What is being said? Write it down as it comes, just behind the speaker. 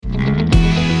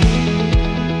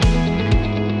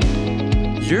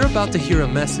You're about to hear a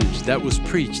message that was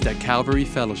preached at Calvary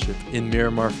Fellowship in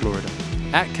Miramar, Florida.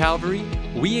 At Calvary,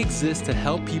 we exist to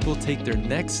help people take their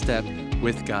next step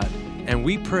with God, and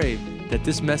we pray that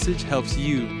this message helps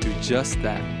you do just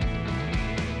that.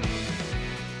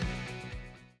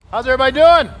 How's everybody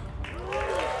doing?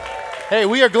 Hey,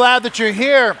 we are glad that you're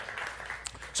here.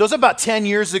 So it's about 10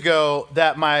 years ago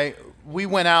that we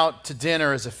went out to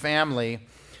dinner as a family,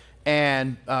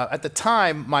 and at the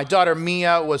time, my daughter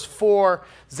Mia was 4,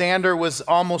 Xander was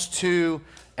almost 2,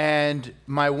 and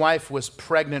my wife was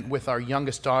pregnant with our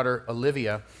youngest daughter,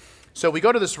 Olivia. So we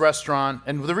go to this restaurant,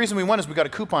 and the reason we went is we got a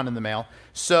coupon in the mail.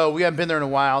 So we haven't been there in a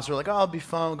while, so we're like, oh, it'll be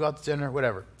fun, we'll go out to dinner,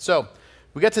 whatever. So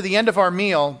we get to the end of our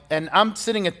meal, and I'm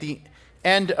sitting at the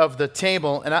end of the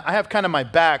table, and I have kind of my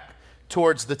back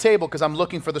towards the table because I'm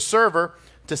looking for the server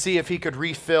to see if he could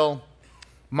refill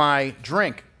my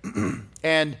drink.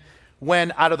 And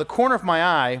when out of the corner of my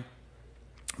eye,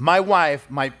 my wife,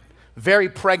 my very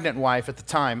pregnant wife at the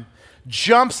time,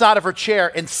 jumps out of her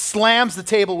chair and slams the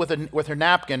table with her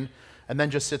napkin and then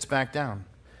just sits back down.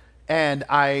 And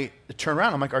I turn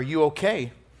around, I'm like, are you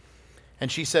okay?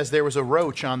 And she says, there was a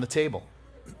roach on the table.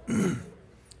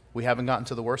 We haven't gotten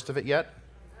to the worst of it yet,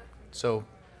 so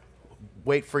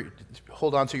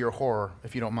hold on to your horror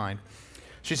if you don't mind.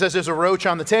 She says, there's a roach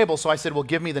on the table, so I said, well,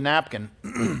 give me the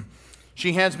napkin.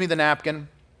 She hands me the napkin.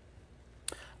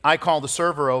 I call the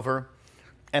server over,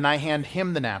 and I hand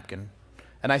him the napkin.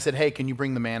 And I said, hey, can you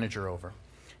bring the manager over?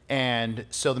 And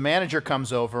so the manager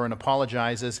comes over and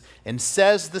apologizes and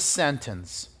says the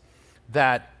sentence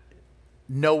that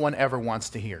no one ever wants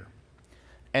to hear.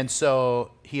 And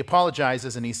so he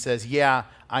apologizes, and he says, yeah,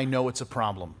 I know it's a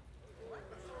problem.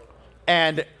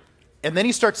 And then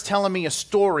he starts telling me a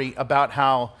story about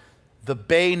how the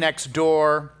bay next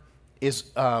door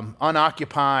is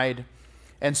unoccupied.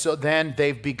 And so then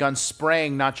they've begun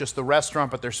spraying not just the restaurant,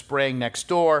 but they're spraying next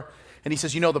door. And he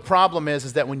says, the problem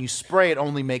is that when you spray, it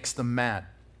only makes them mad.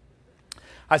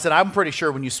 I said, I'm pretty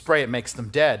sure when you spray, it makes them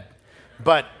dead.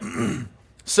 But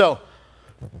so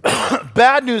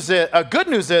good news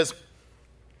is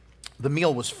the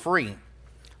meal was free,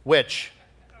 which,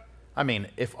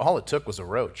 if all it took was a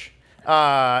roach.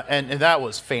 And that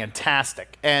was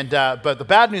fantastic. But the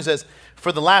bad news is,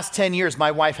 for the last 10 years,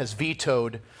 my wife has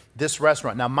vetoed this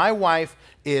restaurant. Now, my wife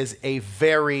is a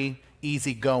very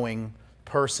easygoing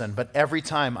person, but every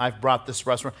time I've brought this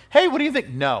restaurant, hey, what do you think?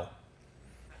 No.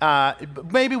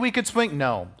 Maybe we could swing?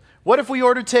 No. What if we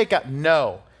ordered takeout?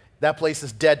 No. That place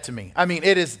is dead to me.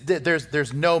 It is.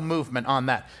 There's no movement on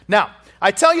that. Now, I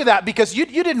tell you that because you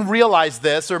didn't realize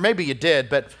this, or maybe you did,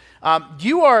 but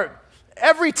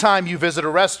every time you visit a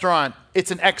restaurant,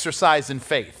 it's an exercise in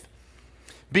faith.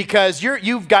 Because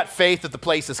you've got faith that the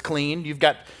place is clean. You've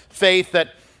got faith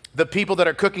that the people that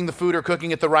are cooking the food are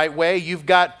cooking it the right way. You've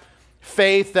got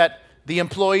faith that the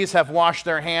employees have washed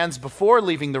their hands before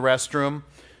leaving the restroom,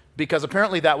 because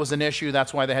apparently that was an issue.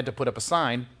 That's why they had to put up a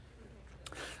sign.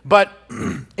 But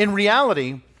in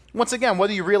reality, once again,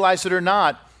 whether you realize it or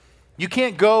not, you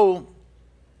can't go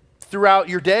throughout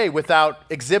your day without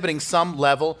exhibiting some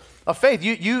level of faith.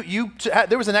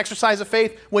 There was an exercise of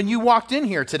faith when you walked in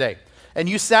here today. And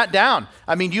you sat down.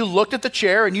 You looked at the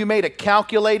chair and you made a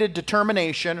calculated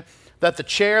determination that the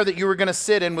chair that you were going to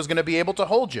sit in was going to be able to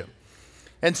hold you.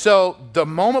 And so the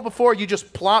moment before you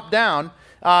just plopped down,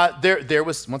 there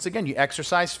was, once again, you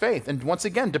exercised faith. And once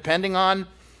again, depending on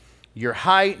your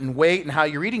height and weight and how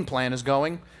your eating plan is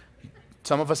going,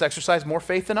 some of us exercise more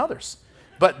faith than others.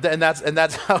 And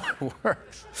that's how it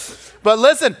works. But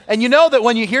listen, and you know that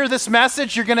when you hear this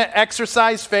message, you're going to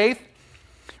exercise faith.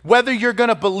 Whether you're going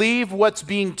to believe what's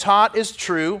being taught is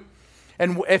true,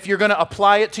 and if you're going to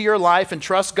apply it to your life and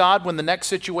trust God when the next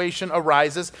situation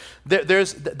arises,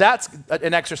 that's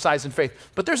an exercise in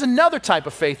faith. But there's another type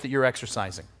of faith that you're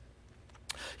exercising.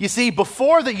 You see,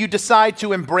 before that you decide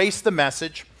to embrace the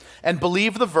message and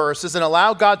believe the verses and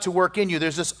allow God to work in you,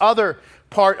 there's this other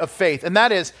part of faith, and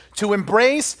that is to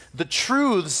embrace the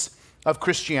truths of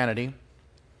Christianity.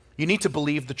 You need to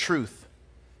believe the truth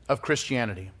of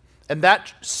Christianity. And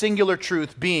that singular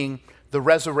truth being the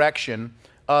resurrection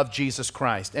of Jesus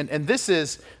Christ. And this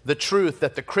is the truth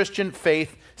that the Christian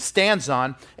faith stands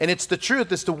on. And it's the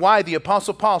truth as to why the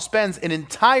Apostle Paul spends an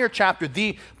entire chapter,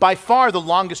 by far the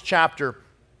longest chapter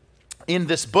in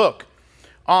this book,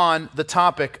 on the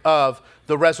topic of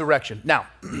the resurrection. Now,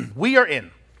 we are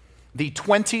in the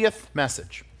 20th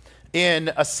message in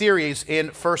a series in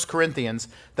 1 Corinthians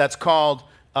that's called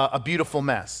A Beautiful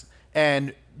Mess.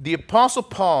 And the Apostle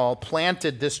Paul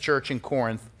planted this church in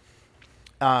Corinth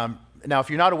Now, if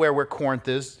you're not aware where Corinth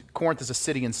is a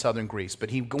city in southern Greece. But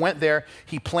he went there,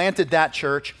 he planted that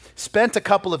church, spent a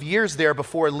couple of years there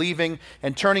before leaving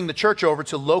and turning the church over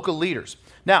to local leaders.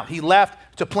 Now, he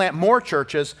left to plant more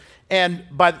churches, and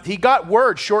he got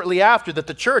word shortly after that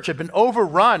the church had been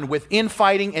overrun with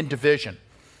infighting and division.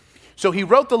 So he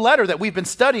wrote the letter that we've been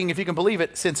studying, if you can believe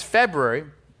it, since February.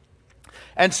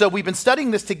 And so we've been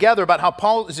studying this together about how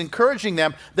Paul is encouraging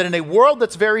them that in a world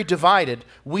that's very divided,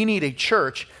 we need a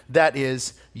church that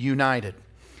is united.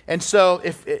 And so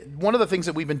one of the things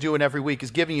that we've been doing every week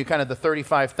is giving you kind of the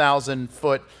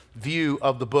 35,000-foot view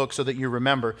of the book so that you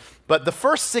remember. But the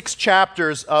first 6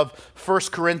 chapters of 1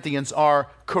 Corinthians are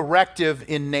corrective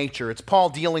in nature. It's Paul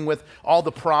dealing with all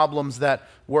the problems that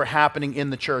were happening in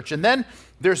the church. And then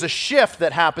there's a shift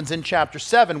that happens in chapter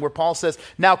 7 where Paul says,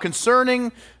 now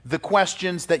concerning the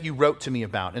questions that you wrote to me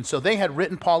about. And so they had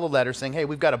written Paul a letter saying, hey,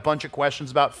 we've got a bunch of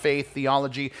questions about faith,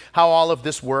 theology, how all of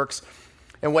this works.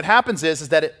 And what happens is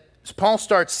that Paul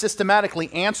starts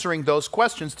systematically answering those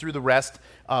questions through the rest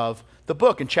of the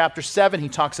book. In chapter 7, he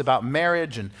talks about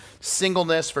marriage and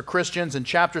singleness for Christians. In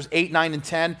chapters 8, 9, and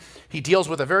 10, he deals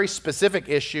with a very specific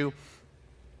issue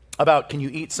about can you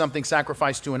eat something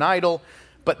sacrificed to an idol?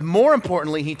 But more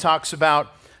importantly, he talks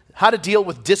about how to deal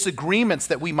with disagreements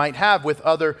that we might have with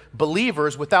other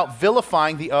believers without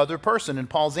vilifying the other person. And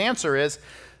Paul's answer is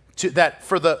that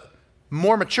for the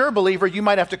more mature believer, you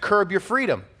might have to curb your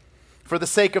freedom for the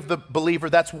sake of the believer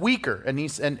that's weaker.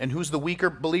 And who's the weaker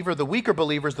believer? The weaker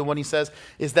believer is the one, he says,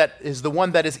 is the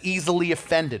one that is easily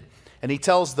offended. And he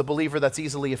tells the believer that's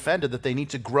easily offended that they need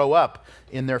to grow up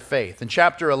in their faith. In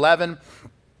chapter 11,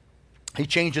 he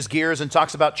changes gears and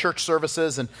talks about church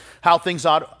services and how things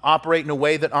ought to operate in a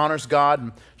way that honors God.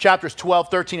 In chapters 12,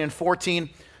 13, and 14,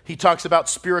 he talks about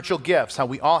spiritual gifts, how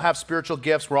we all have spiritual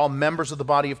gifts. We're all members of the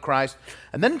body of Christ.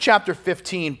 And then in chapter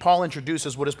 15, Paul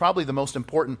introduces what is probably the most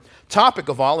important topic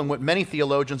of all and what many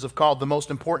theologians have called the most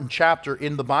important chapter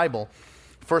in the Bible,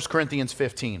 1 Corinthians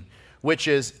 15, which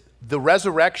is the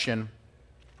resurrection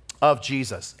of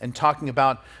Jesus, and talking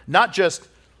about not just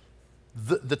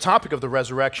the topic of the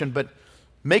resurrection, but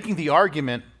making the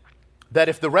argument that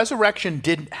if the resurrection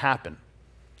didn't happen,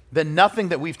 then nothing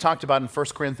that we've talked about in 1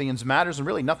 Corinthians matters, and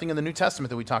really nothing in the New Testament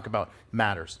that we talk about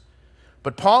matters.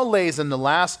 But Paul lays in the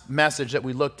last message that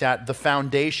we looked at the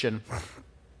foundation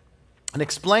and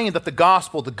explained that the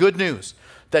gospel, the good news,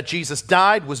 that Jesus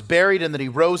died, was buried, and that he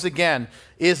rose again,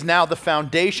 is now the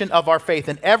foundation of our faith.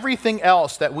 And everything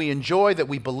else that we enjoy, that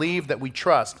we believe, that we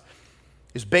trust,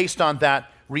 is based on that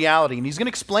reality. And he's going to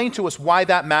explain to us why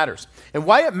that matters and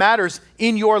why it matters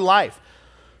in your life.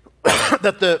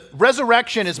 That the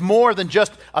resurrection is more than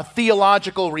just a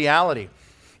theological reality.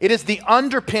 It is the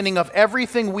underpinning of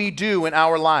everything we do in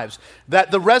our lives. That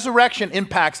the resurrection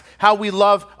impacts how we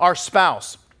love our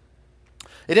spouse.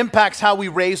 It impacts how we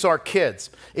raise our kids.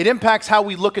 It impacts how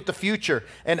we look at the future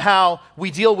and how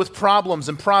we deal with problems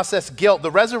and process guilt.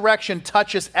 The resurrection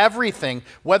touches everything,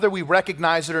 whether we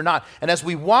recognize it or not. And as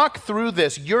we walk through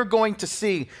this, you're going to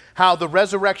see how the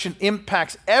resurrection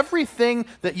impacts everything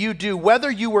that you do,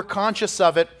 whether you were conscious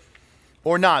of it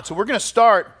or not. So we're going to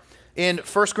start in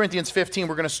 1 Corinthians 15.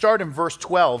 We're going to start in verse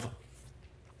 12.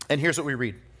 And here's what we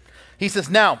read. He says,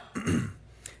 now,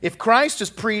 if Christ is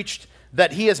preached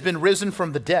that he has been risen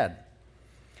from the dead,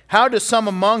 how do some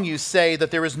among you say that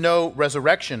there is no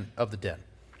resurrection of the dead?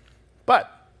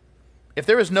 But if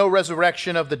there is no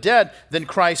resurrection of the dead, then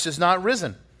Christ is not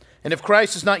risen. And if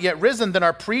Christ is not yet risen, then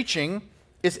our preaching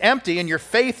is empty, and your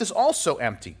faith is also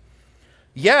empty.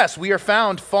 Yes, we are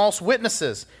found false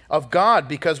witnesses of God,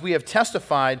 because we have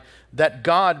testified of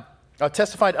God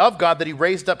that he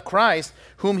raised up Christ,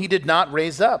 whom he did not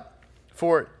raise up.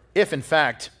 For if, in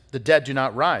fact, the dead do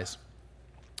not rise.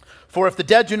 For if the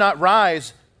dead do not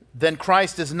rise, then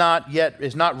Christ is not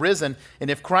risen. And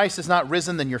if Christ is not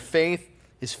risen, then your faith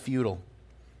is futile,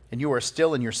 and you are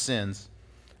still in your sins.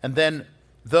 And then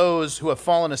those who have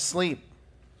fallen asleep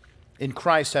in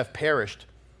Christ have perished.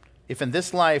 If in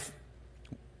this life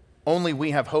only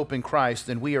we have hope in Christ,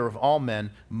 then we are of all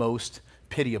men most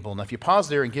pitiable. Now, if you pause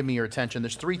there and give me your attention,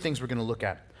 there's 3 things we're going to look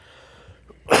at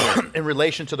in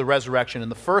relation to the resurrection. And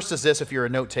the first is this, if you're a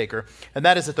note taker, and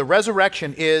that is that the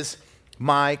resurrection is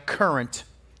my current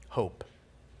hope.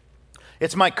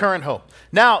 It's my current hope.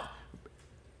 Now,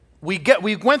 we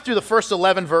went through the first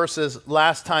 11 verses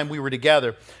last time we were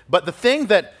together, but the thing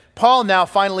that Paul now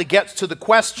finally gets to the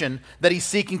question that he's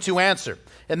seeking to answer,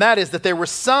 and that is that there were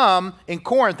some in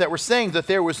Corinth that were saying that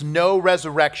there was no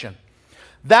resurrection.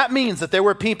 That means that there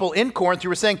were people in Corinth who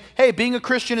were saying, hey, being a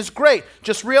Christian is great.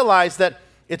 Just realize that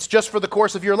It's just for the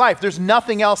course of your life. There's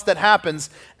nothing else that happens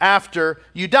after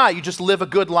you die. You just live a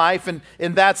good life, and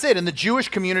that's it. In the Jewish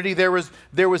community, there was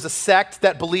a sect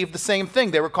that believed the same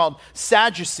thing. They were called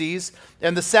Sadducees,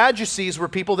 and the Sadducees were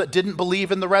people that didn't believe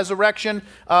in the resurrection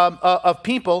of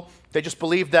people. They just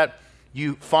believed that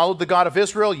you followed the God of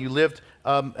Israel, you lived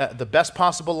the best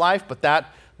possible life, but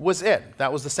that was it.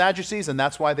 That was the Sadducees, and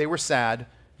that's why they were sad,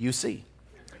 you see.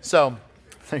 So,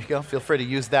 there you go. Feel free to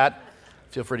use that.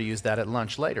 Feel free to use that at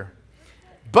lunch later.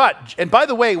 And by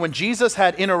the way, when Jesus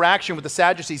had interaction with the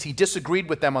Sadducees, he disagreed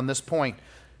with them on this point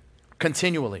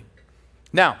continually.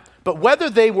 Now, but whether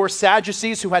they were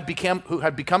Sadducees who had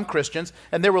become Christians,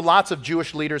 and there were lots of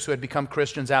Jewish leaders who had become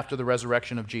Christians after the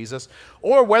resurrection of Jesus,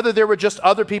 or whether there were just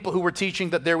other people who were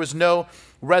teaching that there was no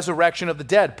resurrection of the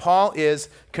dead, Paul is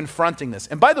confronting this.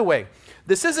 And by the way,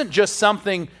 this isn't just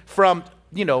something from,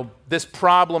 this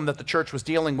problem that the church was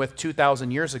dealing with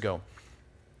 2,000 years ago.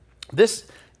 This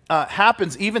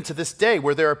happens even to this day,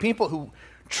 where there are people who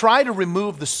try to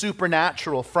remove the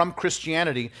supernatural from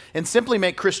Christianity and simply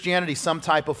make Christianity some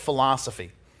type of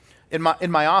philosophy. In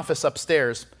my office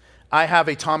upstairs, I have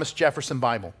a Thomas Jefferson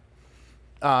Bible.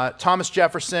 Thomas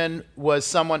Jefferson was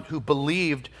someone who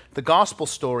believed the gospel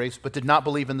stories but did not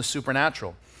believe in the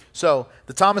supernatural. So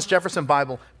the Thomas Jefferson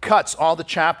Bible cuts all the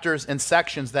chapters and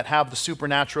sections that have the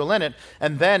supernatural in it,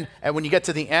 and when you get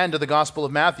to the end of the Gospel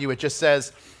of Matthew, it just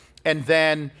says, and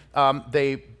then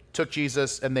they took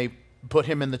Jesus and they put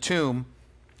him in the tomb,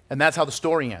 and that's how the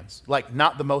story ends. Like,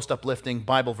 not the most uplifting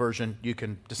Bible version you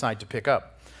can decide to pick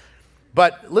up.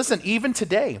 But listen, even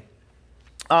today,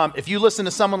 if you listen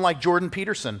to someone like Jordan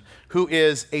Peterson, who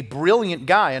is a brilliant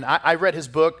guy, and I read his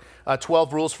book,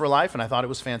 12 Rules for Life, and I thought it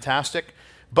was fantastic.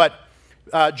 But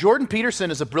Jordan Peterson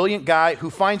is a brilliant guy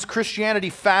who finds Christianity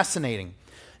fascinating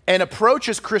and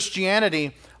approaches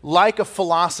Christianity like a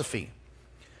philosophy.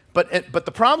 But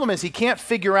the problem is he can't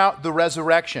figure out the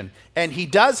resurrection, and he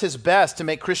does his best to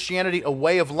make Christianity a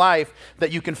way of life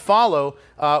that you can follow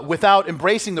without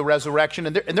embracing the resurrection,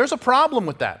 and there's a problem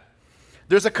with that.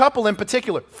 There's a couple in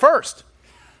particular. First,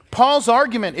 Paul's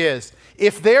argument is,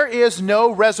 if there is no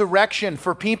resurrection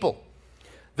for people,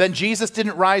 then Jesus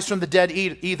didn't rise from the dead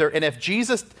either, and if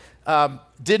Jesus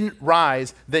didn't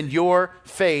rise, then your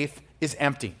faith is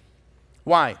empty.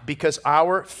 Why? Because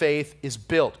our faith is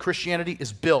built. Christianity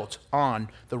is built on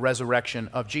the resurrection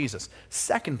of Jesus.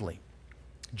 Secondly,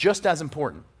 just as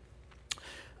important,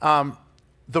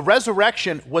 the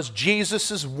resurrection was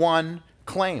Jesus' one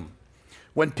claim.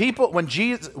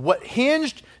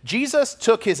 Jesus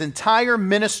took his entire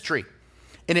ministry,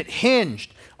 and it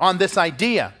hinged on this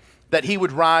idea that he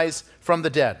would rise from the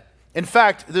dead. In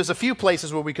fact, there's a few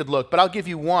places where we could look, but I'll give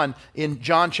you one in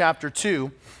John chapter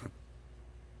 2,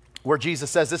 where Jesus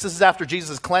says, this is after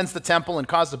Jesus cleansed the temple and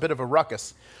caused a bit of a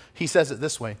ruckus. He says it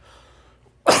this way.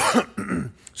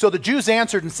 So the Jews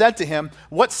answered and said to him,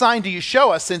 what sign do you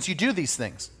show us since you do these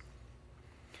things?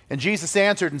 And Jesus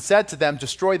answered and said to them,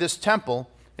 destroy this temple,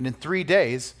 and in 3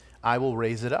 days I will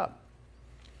raise it up.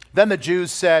 Then the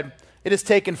Jews said, it has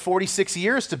taken 46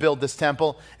 years to build this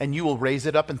temple, and you will raise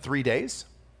it up in 3 days?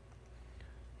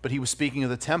 But he was speaking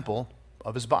of the temple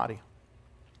of his body.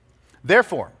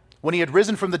 Therefore, when he had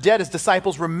risen from the dead, his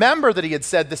disciples remembered that he had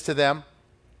said this to them,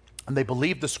 and they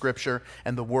believed the scripture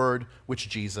and the word which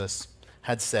Jesus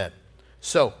had said.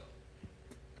 So,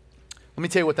 let me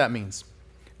tell you what that means.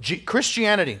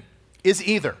 Christianity is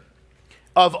either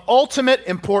of ultimate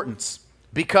importance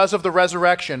because of the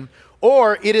resurrection,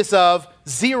 or it is of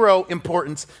zero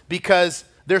importance because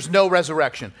there's no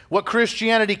resurrection. What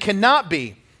Christianity cannot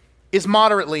be is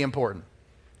moderately important.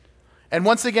 And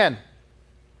once again,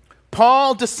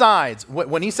 Paul decides,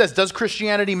 when he says, does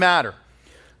Christianity matter?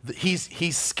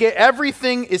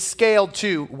 Everything is scaled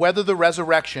to whether the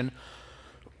resurrection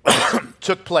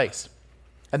took place.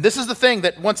 And this is the thing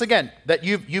that, once again, that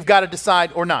you've got to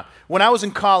decide or not. When I was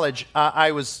in college,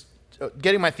 I was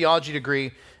getting my theology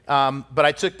degree, but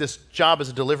I took this job as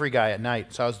a delivery guy at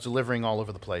night, so I was delivering all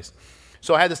over the place.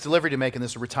 So I had this delivery to make in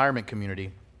this retirement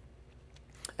community,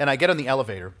 and I get on the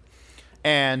elevator,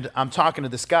 and I'm talking to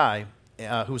this guy,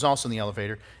 who's also in the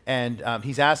elevator, and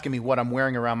he's asking me what I'm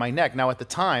wearing around my neck. Now, at the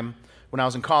time, when I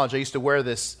was in college, I used to wear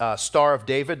this Star of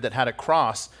David that had a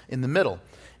cross in the middle,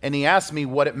 and he asked me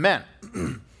what it meant.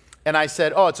 And I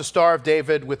said, oh, it's a Star of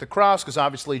David with a cross, because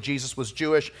obviously Jesus was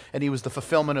Jewish, and he was the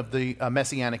fulfillment of the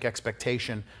messianic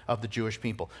expectation of the Jewish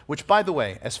people. Which, by the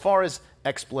way, as far as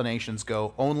explanations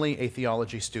go, only a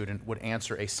theology student would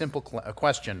answer a simple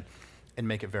question and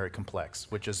make it very complex,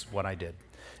 which is what I did.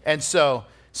 And so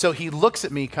he looks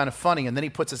at me kind of funny, and then he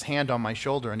puts his hand on my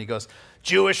shoulder, and he goes,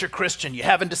 Jewish or Christian, you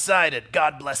haven't decided.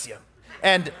 God bless you.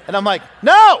 And I'm like,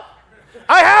 no,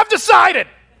 I have decided.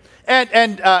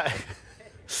 And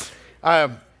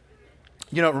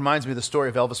you know, it reminds me of the story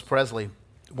of Elvis Presley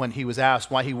when he was asked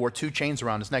why he wore 2 chains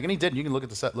around his neck. And he didn't. You can look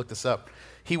this up.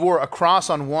 He wore a cross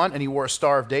on one and he wore a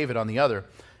Star of David on the other.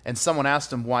 And someone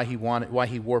asked him why he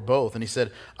wore both. And he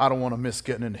said, I don't want to miss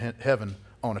getting into heaven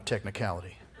on a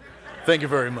technicality. Thank you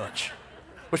very much.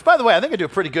 Which, by the way, I think I do a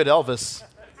pretty good Elvis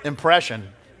impression.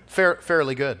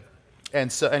 Fairly good.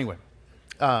 And so, anyway,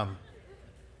 not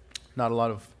a lot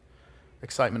of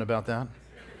excitement about that.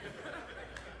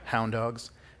 Hound dogs.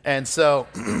 And so,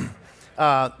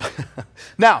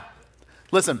 now,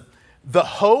 listen, the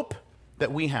hope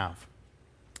that we have,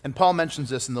 and Paul mentions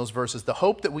this in those verses, the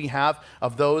hope that we have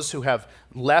of those who have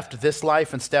left this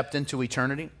life and stepped into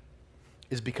eternity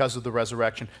is because of the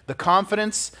resurrection. The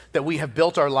confidence that we have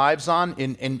built our lives on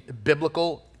in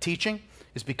biblical teaching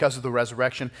is because of the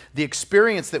resurrection. The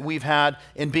experience that we've had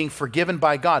in being forgiven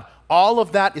by God, all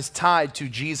of that is tied to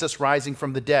Jesus rising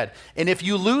from the dead. And if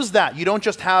you lose that, you don't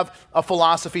just have a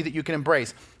philosophy that you can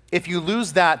embrace. If you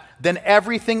lose that, then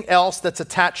everything else that's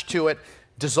attached to it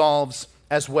dissolves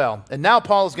as well. And now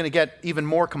Paul is going to get even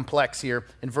more complex here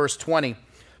in verse 20.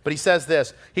 But he says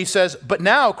this. He says, but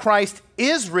now Christ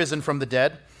is risen from the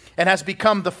dead and has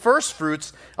become the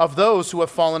firstfruits of those who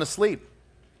have fallen asleep.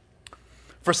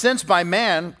 For since by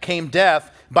man came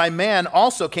death, by man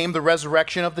also came the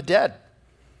resurrection of the dead.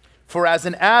 For as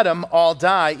in Adam all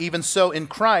die, even so in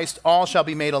Christ all shall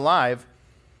be made alive,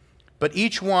 but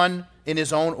each one in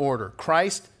his own order.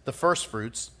 Christ the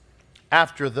firstfruits,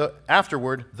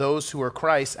 afterward those who are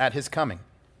Christ at his coming.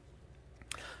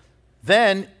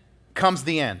 Then comes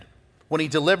the end, when he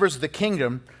delivers the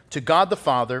kingdom to God the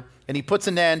Father, and he puts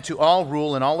an end to all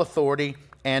rule and all authority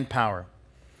and power.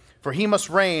 For he must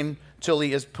reign till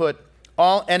he has put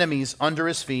all enemies under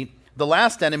his feet. The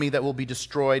last enemy that will be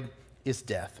destroyed is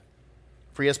death.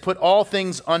 For he has put all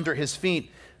things under his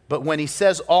feet, but when he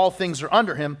says all things are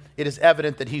under him, it is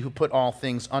evident that he who put all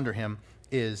things under him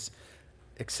is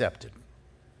accepted.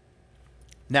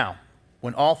 Now,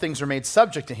 when all things are made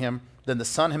subject to him, then the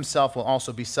Son himself will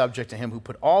also be subject to him who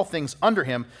put all things under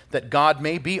him, that God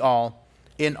may be all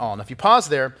in all. Now, if you pause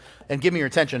there and give me your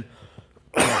attention,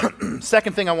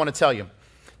 second thing I want to tell you.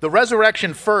 The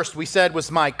resurrection first, we said,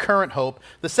 was my current hope.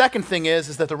 The second thing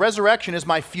is that the resurrection is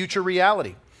my future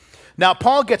reality. Now,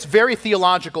 Paul gets very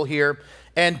theological here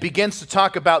and begins to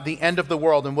talk about the end of the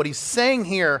world. And what he's saying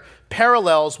here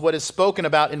parallels what is spoken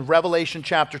about in Revelation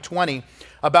chapter 20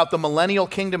 about the millennial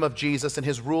kingdom of Jesus and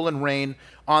his rule and reign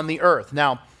on the earth.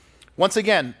 Now, once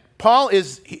again, Paul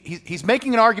he's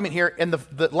making an argument here. In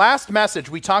the last message,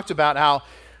 we talked about how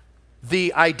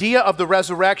the idea of the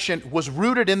resurrection was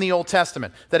rooted in the Old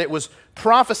Testament, that it was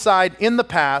prophesied in the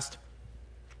past.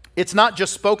 It's not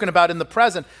just spoken about in the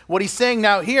present. What he's saying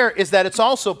now here is that it's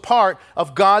also part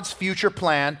of God's future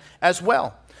plan as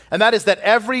well. And that is that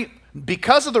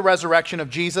because of the resurrection of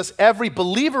Jesus, every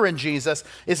believer in Jesus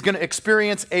is going to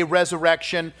experience a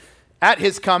resurrection at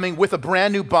his coming with a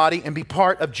brand new body and be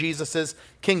part of Jesus'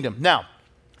 kingdom. Now,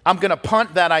 I'm going to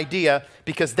punt that idea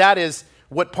because that is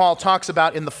what Paul talks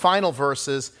about in the final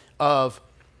verses of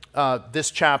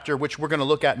this chapter, which we're going to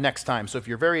look at next time. So if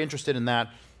you're very interested in that,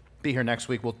 be here next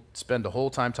week. We'll spend the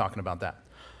whole time talking about that.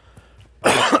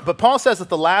 But Paul says that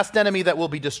the last enemy that will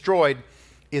be destroyed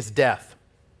is death.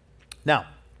 Now,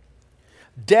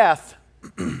 death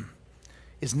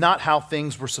is not how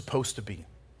things were supposed to be.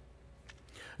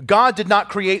 God did not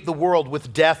create the world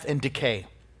with death and decay.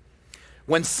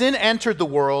 When sin entered the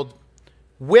world,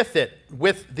 with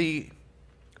the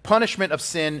punishment of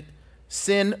sin,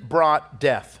 sin brought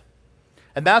death.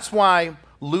 And that's why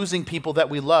losing people that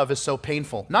we love is so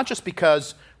painful. Not just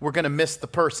because we're going to miss the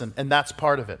person, and that's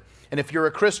part of it. And if you're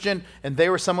a Christian and they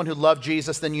were someone who loved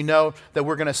Jesus, then you know that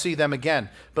we're going to see them again.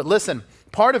 But listen,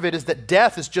 part of it is that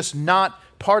death is just not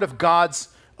part of God's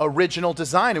original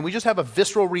design. And we just have a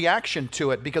visceral reaction to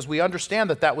it because we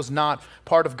understand that that was not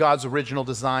part of God's original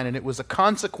design, and it was a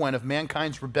consequence of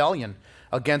mankind's rebellion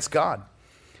against God.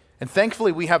 And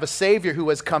thankfully, we have a Savior who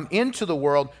has come into the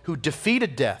world who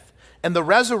defeated death. And the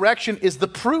resurrection is the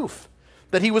proof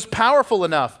that he was powerful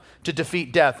enough to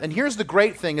defeat death. And here's the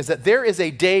great thing, is that there is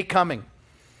a day coming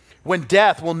when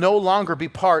death will no longer be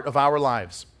part of our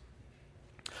lives.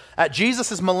 At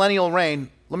Jesus' millennial reign,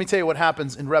 let me tell you what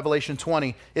happens in Revelation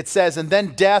 20. It says, and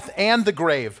then death and the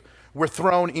grave were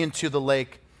thrown into the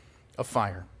lake of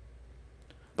fire.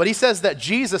 But he says that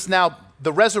Jesus now,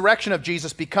 the resurrection of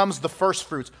Jesus becomes the first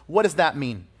fruits. What does that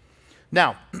mean?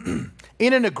 Now,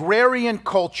 in an agrarian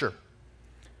culture,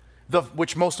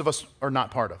 which most of us are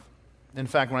not part of. In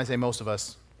fact, when I say most of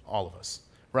us, all of us,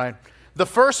 right? the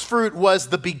first fruit was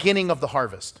the beginning of the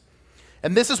harvest.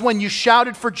 And this is when you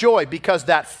shouted for joy, because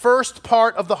that first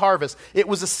part of the harvest, it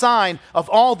was a sign of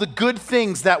all the good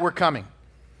things that were coming.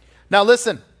 Now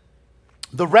listen,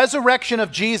 the resurrection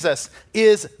of Jesus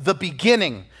is the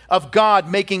beginning of God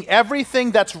making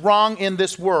everything that's wrong in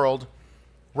this world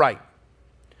right.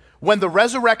 When the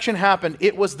resurrection happened,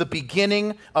 it was the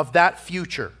beginning of that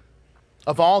future,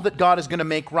 of all that God is going to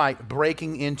make right,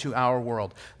 breaking into our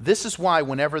world. This is why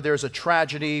whenever there's a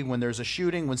tragedy, when there's a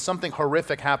shooting, when something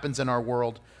horrific happens in our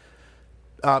world,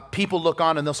 people look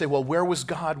on and they'll say, well, where was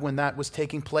God when that was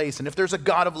taking place? And if there's a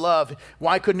God of love,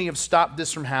 why couldn't he have stopped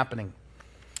this from happening?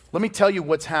 Let me tell you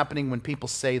what's happening when people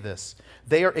say this.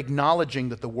 They are acknowledging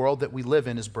that the world that we live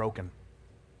in is broken.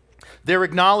 They're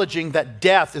acknowledging that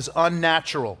death is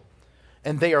unnatural.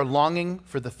 And they are longing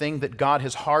for the thing that God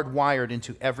has hardwired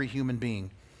into every human being,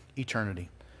 eternity.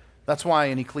 That's why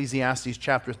in Ecclesiastes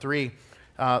chapter 3,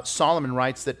 Solomon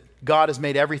writes that God has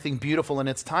made everything beautiful in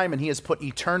its time, and he has put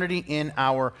eternity in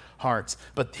our hearts.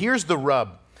 But here's the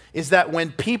rub, is that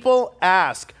when people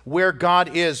ask where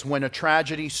God is when a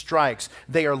tragedy strikes,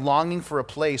 they are longing for a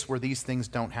place where these things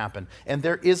don't happen. And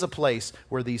there is a place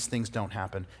where these things don't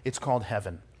happen. It's called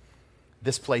heaven.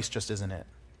 This place just isn't it.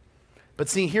 But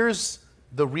see, here's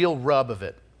the real rub of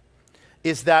it,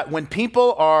 is that when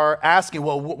people are asking,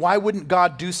 well, why wouldn't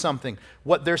God do something?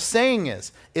 What they're saying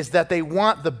is that they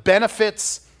want the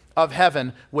benefits of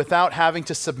heaven without having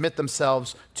to submit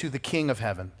themselves to the King of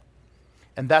heaven.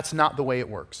 And that's not the way it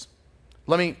works.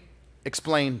 Let me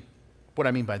explain what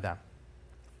I mean by that.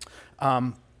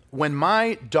 When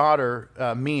my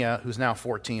daughter, Mia, who's now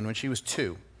 14, when she was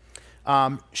 2,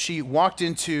 she walked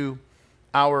into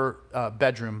our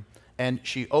bedroom and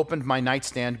she opened my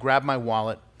nightstand, grabbed my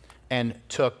wallet, and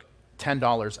took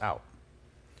 $10 out.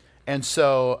 And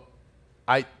so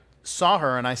I saw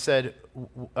her and I said,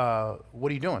 what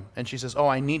are you doing? And she says, oh,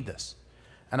 I need this.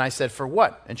 And I said, for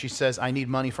what? And she says, I need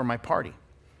money for my party.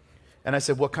 And I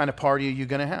said, what kind of party are you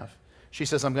going to have? She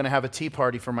says, I'm going to have a tea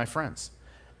party for my friends.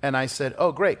 And I said,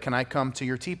 oh, great. Can I come to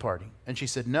your tea party? And she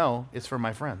said, no, it's for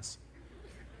my friends.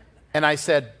 And I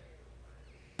said,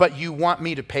 but you want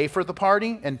me to pay for the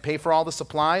party and pay for all the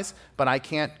supplies, but I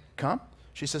can't come?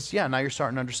 She says, yeah, now you're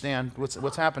starting to understand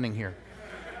what's happening here.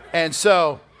 And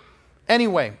so,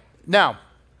 anyway, now,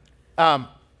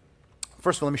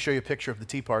 first of all, let me show you a picture of the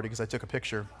tea party because I took a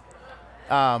picture.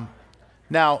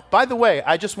 Now, by the way,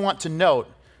 I just want to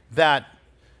note that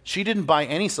she didn't buy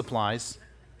any supplies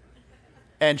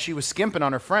and she was skimping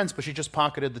on her friends, but she just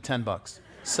pocketed the $10.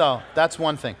 So that's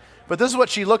one thing. But this is what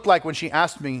she looked like when she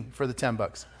asked me for the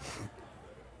 $10.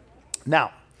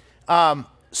 Now,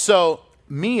 so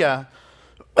Mia,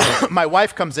 my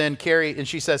wife comes in, Carrie, and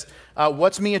she says,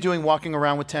 what's Mia doing walking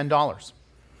around with $10?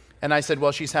 And I said,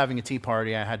 well, she's having a tea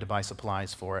party. I had to buy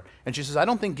supplies for it. And she says, I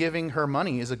don't think giving her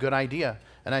money is a good idea.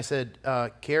 And I said,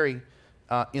 Carrie,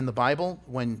 in the Bible,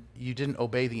 when you didn't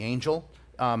obey the angel,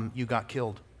 you got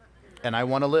killed. And I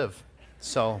want to live,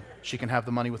 so she can have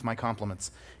the money with my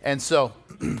compliments. And so,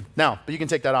 now, but you can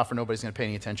take that off or nobody's going to pay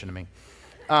any attention to me.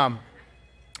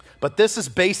 But this is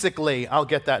basically, I'll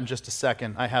get that in just a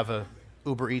second. I have a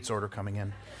Uber Eats order coming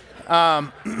in.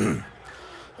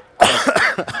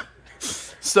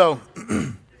 So,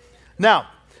 now,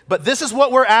 but this is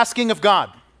what we're asking of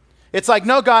God. It's like,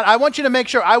 no, God, I want you to make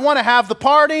sure, I want to have the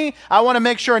party, I want to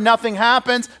make sure nothing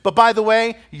happens, but by the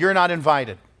way, you're not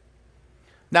invited.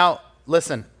 Now,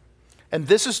 listen, and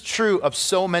this is true of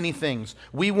so many things.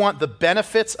 We want the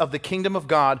benefits of the kingdom of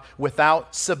God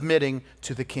without submitting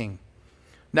to the king.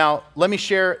 Now, let me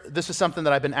share, this is something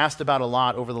that I've been asked about a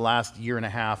lot over the last year and a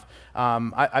half.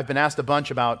 I've been asked a bunch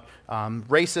about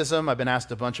racism. I've been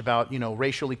asked a bunch about,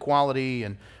 racial equality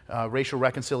and racial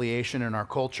reconciliation in our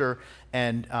culture,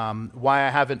 and why I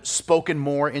haven't spoken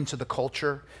more into the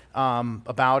culture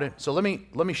about it. So let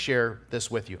me share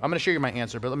this with you. I'm going to share you my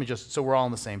answer, but let me just, so we're all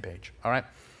on the same page, all right?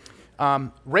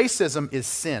 Racism is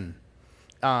sin.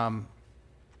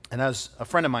 And as a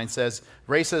friend of mine says,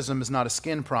 racism is not a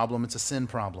skin problem, it's a sin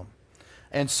problem.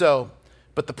 And so,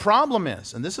 but the problem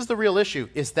is, and this is the real issue,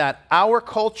 is that our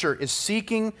culture is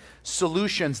seeking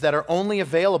solutions that are only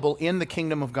available in the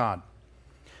kingdom of God.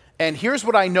 And here's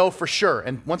what I know for sure.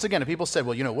 And once again, if people say,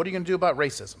 well, what are you going to do about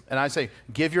racism? And I say,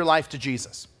 give your life to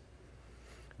Jesus.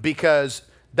 Because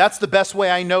that's the best way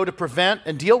I know to prevent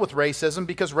and deal with racism,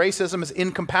 because racism is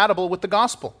incompatible with the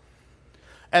gospel.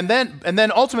 And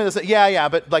then ultimately they say, yeah,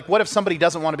 but like, what if somebody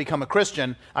doesn't want to become a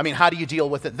Christian? I mean, how do you deal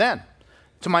with it then?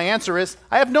 So my answer is,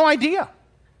 I have no idea.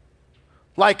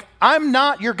 Like, I'm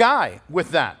not your guy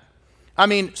with that. I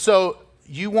mean, so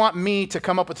you want me to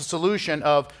come up with a solution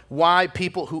of why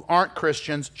people who aren't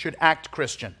Christians should act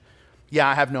Christian. Yeah,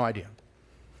 I have no idea.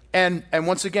 And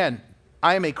once again,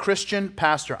 I am a Christian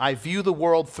pastor. I view the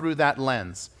world through that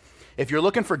lens. If you're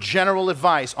looking for general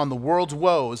advice on the world's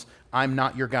woes, I'm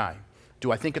not your guy.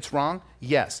 Do I think it's wrong?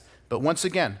 Yes. But once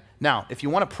again, now, if you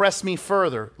want to press me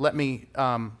further, let me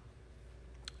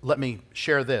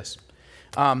share this.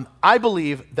 I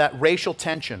believe that racial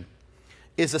tension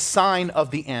is a sign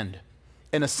of the end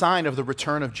and a sign of the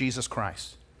return of Jesus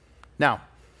Christ. Now,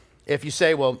 if you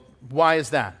say, well, why is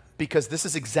that? Because this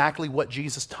is exactly what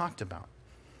Jesus talked about.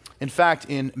 In fact,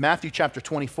 in Matthew chapter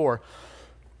 24,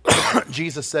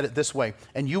 Jesus said it this way,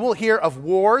 and you will hear of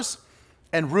wars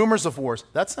and rumors of wars.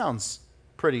 That sounds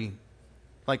pretty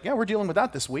like, yeah, we're dealing with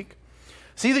that this week.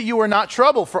 See that you are not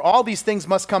troubled, for all these things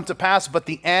must come to pass, but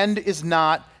the end is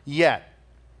not yet.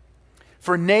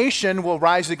 For nation will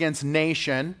rise against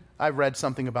nation. I read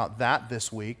something about that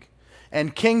this week.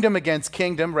 And kingdom against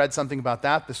kingdom, read something about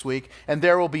that this week. And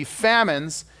there will be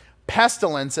famines,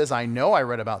 pestilences, I know I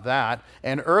read about that,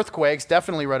 and earthquakes,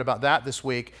 definitely read about that this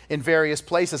week, in various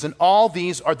places. And all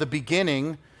these are the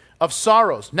beginning of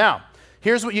sorrows. Now,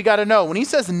 here's what you got to know. When he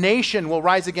says nation will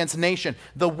rise against nation,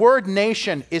 the word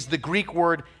nation is the Greek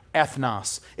word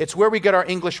ethnos. It's where we get our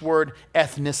English word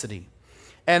ethnicity.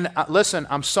 And listen,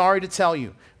 I'm sorry to tell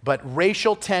you, but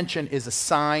racial tension is a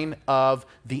sign of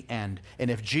the end.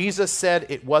 And if Jesus said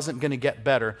it wasn't going to get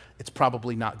better, it's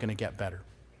probably not going to get better.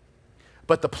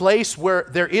 But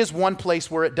there is one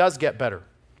place where it does get better.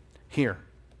 Here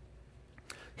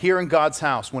in God's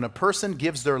house, when a person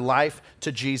gives their life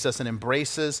to Jesus and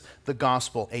embraces the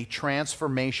gospel, a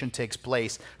transformation takes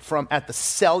place from at the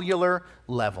cellular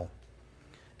level.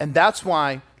 And that's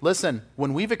why, listen,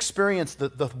 when we've experienced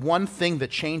the one thing that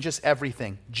changes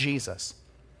everything, Jesus,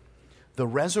 the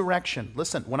resurrection,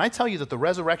 listen, when I tell you that the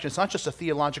resurrection, it's not just a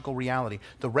theological reality.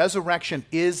 The resurrection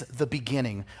is the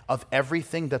beginning of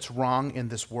everything that's wrong in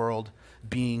this world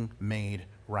being made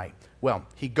right. Well,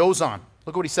 he goes on.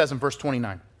 Look what he says in verse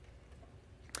 29.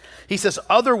 He says,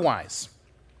 otherwise,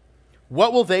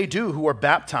 what will they do who are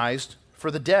baptized for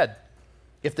the dead,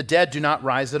 if the dead do not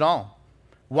rise at all?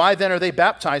 Why then are they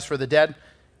baptized for the dead,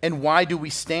 and why do we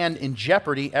stand in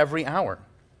jeopardy every hour?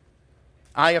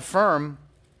 I affirm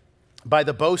by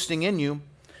the boasting in you,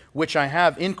 which I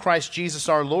have in Christ Jesus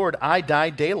our Lord, I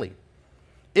die daily.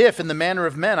 If in the manner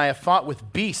of men I have fought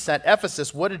with beasts at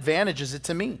Ephesus, what advantage is it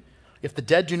to me? If the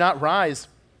dead do not rise,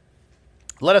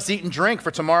 let us eat and drink,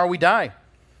 for tomorrow we die.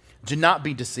 Do not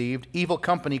be deceived. Evil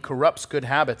company corrupts good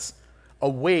habits.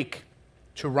 Awake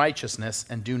to righteousness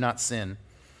and do not sin.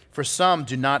 For some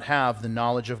do not have the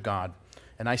knowledge of God.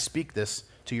 And I speak this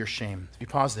to your shame. If you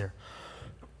pause there.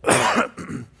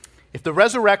 If the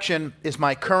resurrection is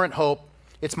my current hope,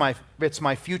 it's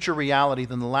my future reality,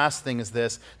 then the last thing is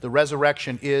this: the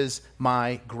resurrection is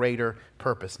my greater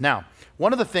purpose. Now,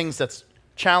 one of the things that's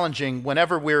challenging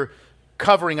whenever we're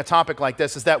covering a topic like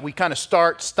this is that we kind of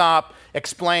start, stop,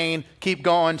 explain, keep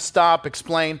going, stop,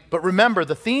 explain. But remember,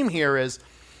 the theme here is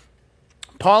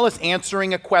Paul is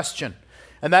answering a question.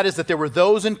 And that is that there were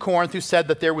those in Corinth who said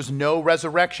that there was no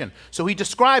resurrection. So he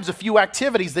describes a few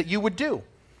activities that you would do.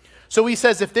 So he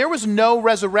says, if there was no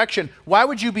resurrection, why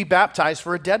would you be baptized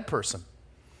for a dead person?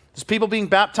 There's people being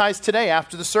baptized today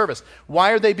after the service.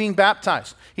 Why are they being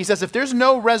baptized? He says, if there's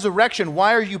no resurrection,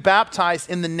 why are you baptized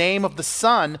in the name of the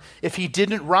Son if he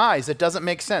didn't rise? It doesn't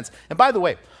make sense. And by the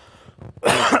way,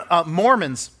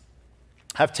 Mormons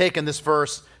have taken this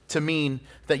verse to mean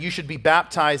that you should be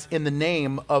baptized in the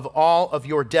name of all of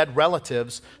your dead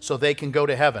relatives so they can go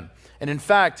to heaven. And in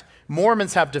fact,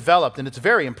 Mormons have developed, and it's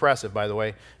very impressive, by the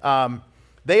way,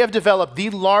 they have developed the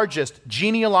largest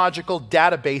genealogical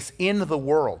database in the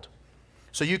world.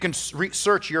 So you can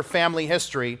search your family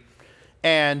history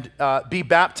and be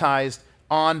baptized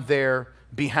on their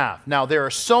behalf. Now, there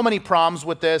are so many problems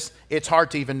with this, it's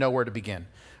hard to even know where to begin.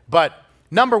 But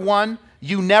number one,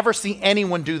 you never see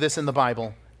anyone do this in the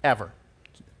Bible, ever.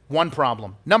 One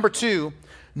problem. Number two,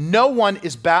 no one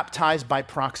is baptized by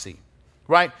proxy,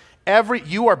 right?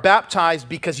 You are baptized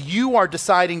because you are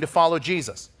deciding to follow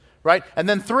Jesus, right? And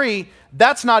then three,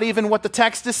 that's not even what the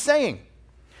text is saying.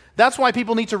 That's why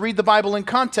people need to read the Bible in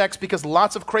context, because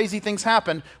lots of crazy things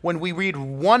happen when we read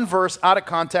one verse out of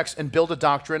context and build a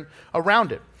doctrine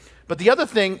around it. But the other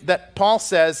thing that Paul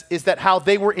says is that how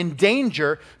they were in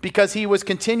danger because he was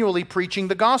continually preaching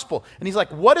the gospel. And he's like,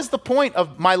 what is the point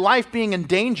of my life being in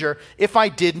danger if I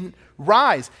didn't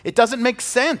rise? It doesn't make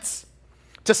sense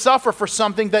to suffer for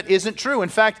something that isn't true. In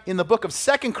fact, in the book of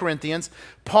 2 Corinthians,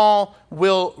 Paul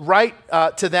will write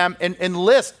to them and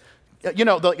list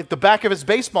the back of his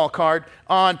baseball card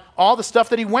on all the stuff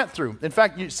that he went through. In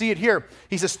fact, you see it here.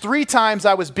 He says, 3 times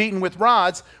I was beaten with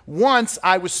rods. Once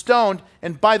I was stoned.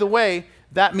 And by the way,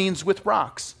 that means with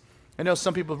rocks. I know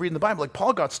some people reading the Bible like,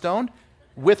 Paul got stoned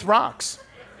with rocks.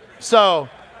 So,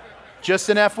 just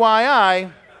an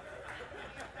FYI,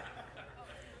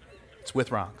 it's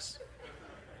with rocks.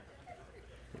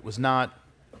 It was not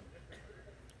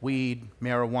weed,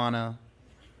 marijuana,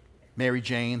 Mary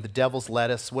Jane, the devil's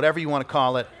lettuce, whatever you want to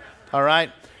call it, all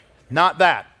right? Not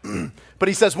that. But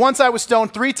he says, once I was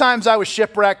stoned, 3 times I was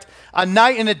shipwrecked. A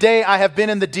night and a day I have been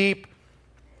in the deep.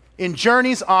 In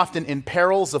journeys often, in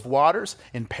perils of waters,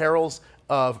 in perils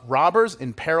of robbers,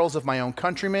 in perils of my own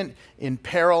countrymen, in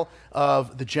peril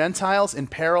of the Gentiles, in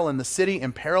peril in the city,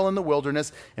 in peril in the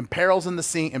wilderness, in perils in the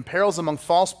sea, in perils among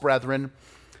false brethren,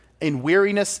 in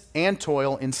weariness and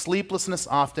toil, in sleeplessness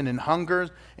often, in hunger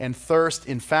and thirst,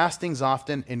 in fastings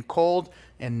often, in cold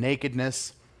and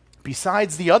nakedness,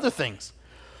 besides the other things.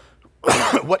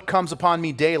 What comes upon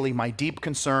me daily, my deep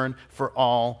concern for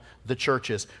all the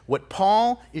churches. What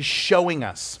Paul is showing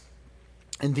us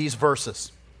in these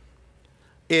verses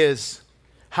is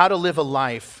how to live a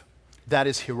life that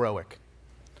is heroic.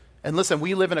 And listen,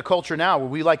 we live in a culture now where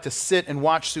we like to sit and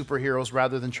watch superheroes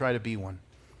rather than try to be one.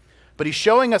 But he's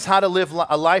showing us how to live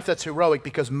a life that's heroic,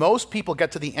 because most people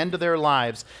get to the end of their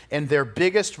lives and their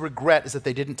biggest regret is that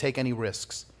they didn't take any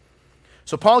risks.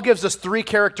 So Paul gives us 3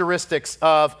 characteristics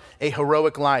of a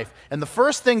heroic life. And the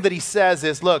first thing that he says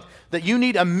is, look, that you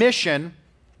need a mission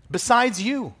besides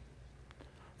you.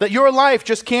 That your life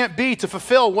just can't be to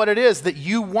fulfill what it is that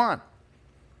you want.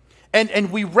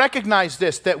 And we recognize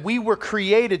this, that we were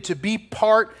created to be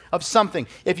part of something.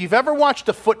 If you've ever watched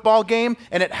a football game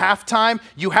and at halftime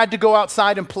you had to go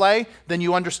outside and play, then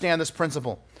you understand this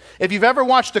principle. If you've ever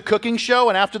watched a cooking show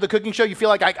and after the cooking show you feel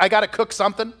like, I got to cook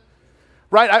something,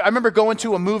 right? I remember going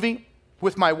to a movie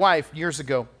with my wife years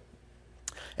ago.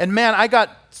 And man, I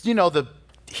got, the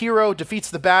hero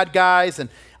defeats the bad guys. And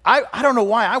I don't know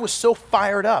why, I was so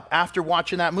fired up after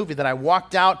watching that movie that I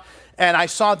walked out and I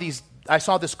saw this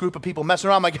group of people messing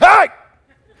around. I'm like, hey,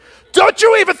 don't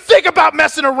you even think about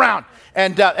messing around.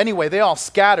 And anyway, they all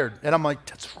scattered. And I'm like,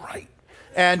 that's right.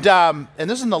 And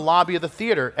this is in the lobby of the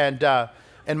theater.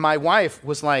 And my wife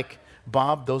was like,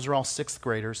 Bob, those are all 6th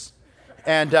graders.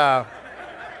 And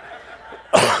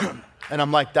and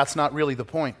I'm like, that's not really the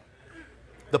point.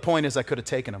 The point is I could have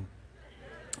taken them.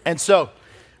 And so,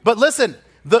 but listen,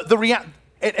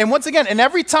 and once again, and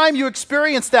every time you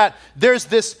experience that, there's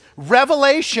this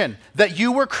revelation that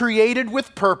you were created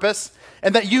with purpose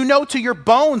and that you know to your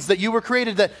bones that you were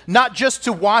created that not just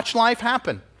to watch life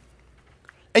happen.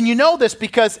 And you know this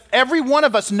because every one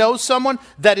of us knows someone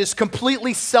that is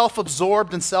completely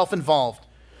self-absorbed and self-involved.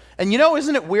 And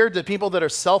isn't it weird that people that are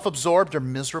self-absorbed are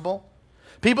miserable?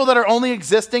 People that are only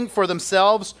existing for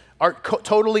themselves are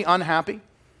totally unhappy.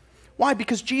 Why?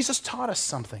 Because Jesus taught us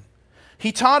something.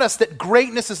 He taught us that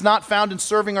greatness is not found in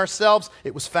serving ourselves,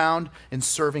 it was found in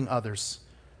serving others.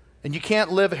 And you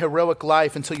can't live a heroic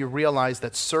life until you realize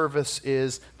that service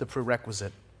is the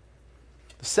prerequisite.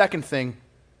 The second thing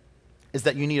is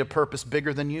that you need a purpose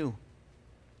bigger than you.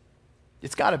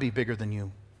 It's got to be bigger than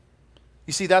you.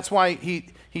 You see, that's why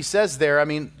he says there,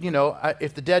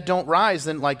 if the dead don't rise,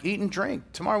 then eat and drink.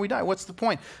 Tomorrow we die. What's the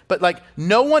point? But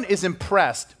no one is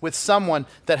impressed with someone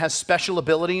that has special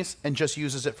abilities and just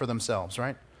uses it for themselves,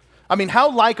 right?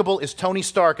 How likable is Tony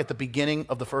Stark at the beginning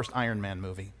of the first Iron Man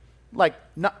movie?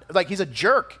 He's a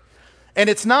jerk. And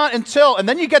it's not until, and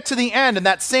then you get to the end and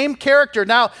that same character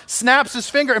now snaps his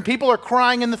finger and people are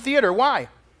crying in the theater. Why?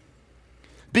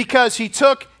 Because he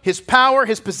took his power,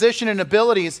 his position, and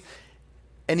abilities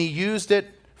and he used it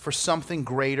for something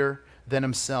greater than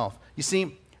himself. You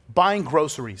see, buying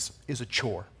groceries is a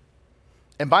chore.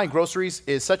 And buying groceries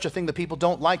is such a thing that people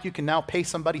don't like. You can now pay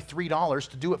somebody $3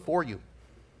 to do it for you.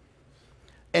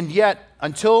 And yet,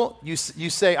 until you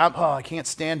say, I can't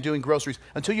stand doing groceries,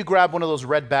 until you grab one of those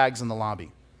red bags in the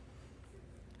lobby.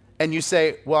 And you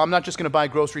say, well, I'm not just going to buy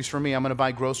groceries for me. I'm going to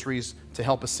buy groceries to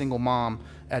help a single mom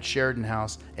at Sheridan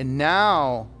House. And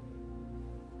now,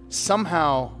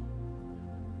 somehow,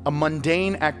 a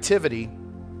mundane activity,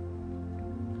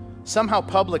 somehow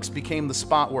Publix became the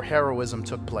spot where heroism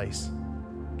took place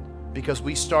because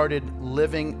we started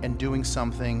living and doing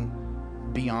something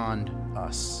beyond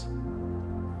us.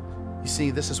 You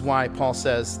see, this is why Paul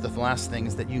says the last thing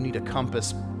is that you need a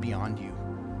compass beyond you.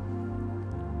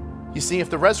 You see, if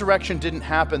the resurrection didn't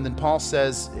happen, then Paul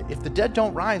says, if the dead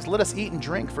don't rise, let us eat and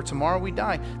drink, for tomorrow we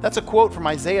die. That's a quote from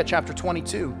Isaiah chapter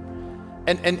 22.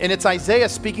 And it's Isaiah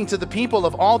speaking to the people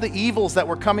of all the evils that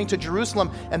were coming to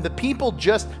Jerusalem, and the people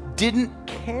just didn't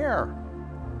care.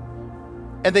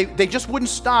 And they just wouldn't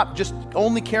stop, just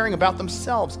only caring about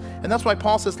themselves. And that's why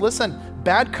Paul says, listen,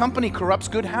 bad company corrupts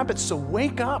good habits, so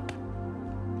wake up.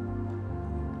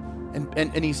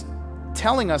 And he's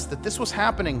telling us that this was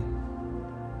happening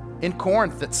in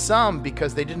Corinth, that some,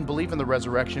 because they didn't believe in the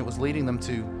resurrection, it was leading them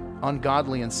to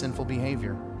ungodly and sinful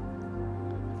behavior.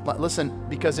 Listen,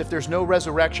 because if there's no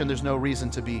resurrection, there's no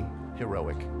reason to be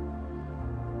heroic.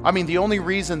 I mean, the only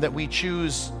reason that we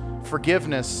choose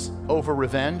forgiveness over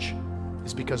revenge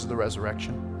is because of the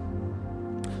resurrection.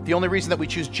 The only reason that we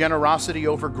choose generosity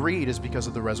over greed is because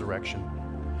of the resurrection.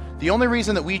 The only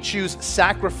reason that we choose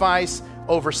sacrifice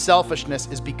over selfishness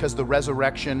is because the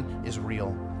resurrection is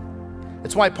real.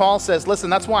 It's why Paul says, listen,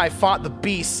 that's why I fought the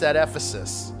beasts at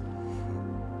Ephesus.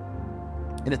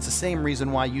 And it's the same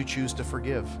reason why you choose to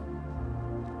forgive.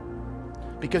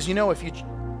 Because you know, if you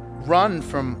run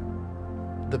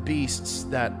from the beasts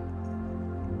that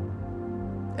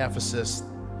Ephesus,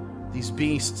 these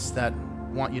beasts that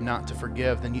want you not to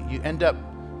forgive, then you end up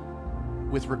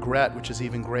with regret, which is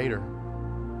even greater.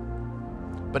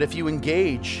 But if you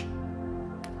engage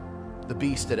the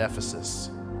beast at Ephesus,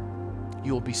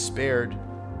 you will be spared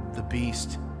the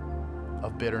beast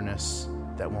of bitterness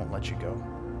that won't let you go.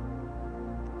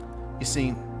 You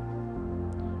see,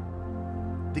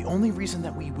 the only reason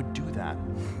that we would do that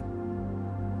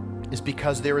is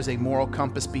because there is a moral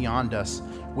compass beyond us,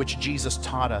 which Jesus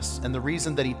taught us. And the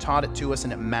reason that he taught it to us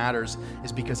and it matters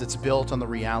is because it's built on the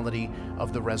reality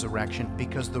of the resurrection.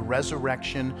 Because the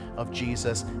resurrection of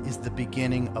Jesus is the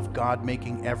beginning of God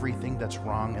making everything that's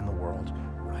wrong in the world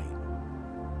right.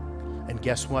 And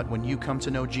guess what? When you come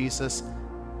to know Jesus,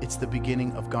 it's the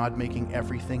beginning of God making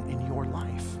everything in your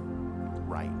life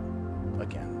right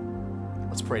again.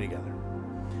 Let's pray together.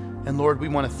 And Lord, we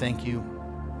want to thank you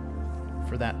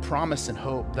for that promise and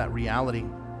hope, that reality,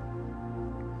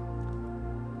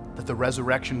 that the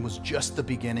resurrection was just the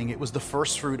beginning. It was the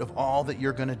first fruit of all that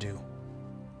you're going to do.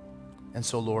 And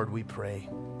so, Lord, we pray,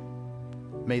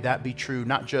 may that be true,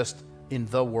 not just in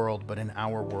the world, but in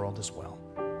our world as well.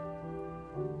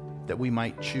 That we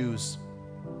might choose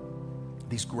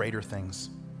these greater things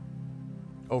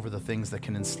over the things that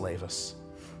can enslave us,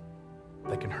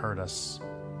 that can hurt us,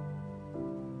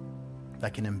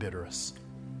 that can embitter us.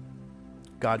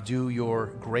 God, do your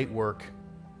great work,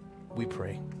 we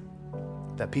pray,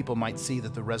 that people might see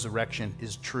that the resurrection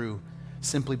is true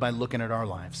simply by looking at our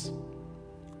lives.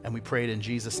 And we pray it in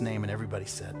Jesus' name, and everybody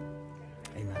said,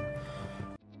 amen.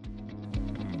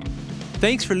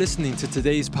 Thanks for listening to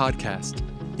today's podcast.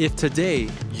 If today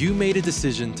you made a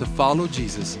decision to follow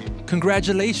Jesus,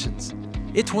 congratulations.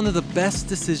 It's one of the best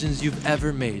decisions you've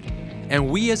ever made. And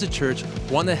we as a church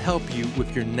want to help you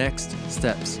with your next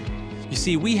steps. You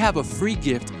see, we have a free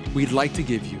gift we'd like to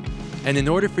give you. And in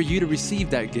order for you to receive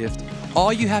that gift,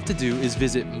 all you have to do is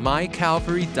visit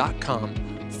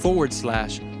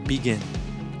mycalvary.com/begin.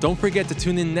 Don't forget to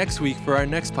tune in next week for our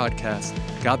next podcast.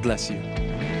 God bless you.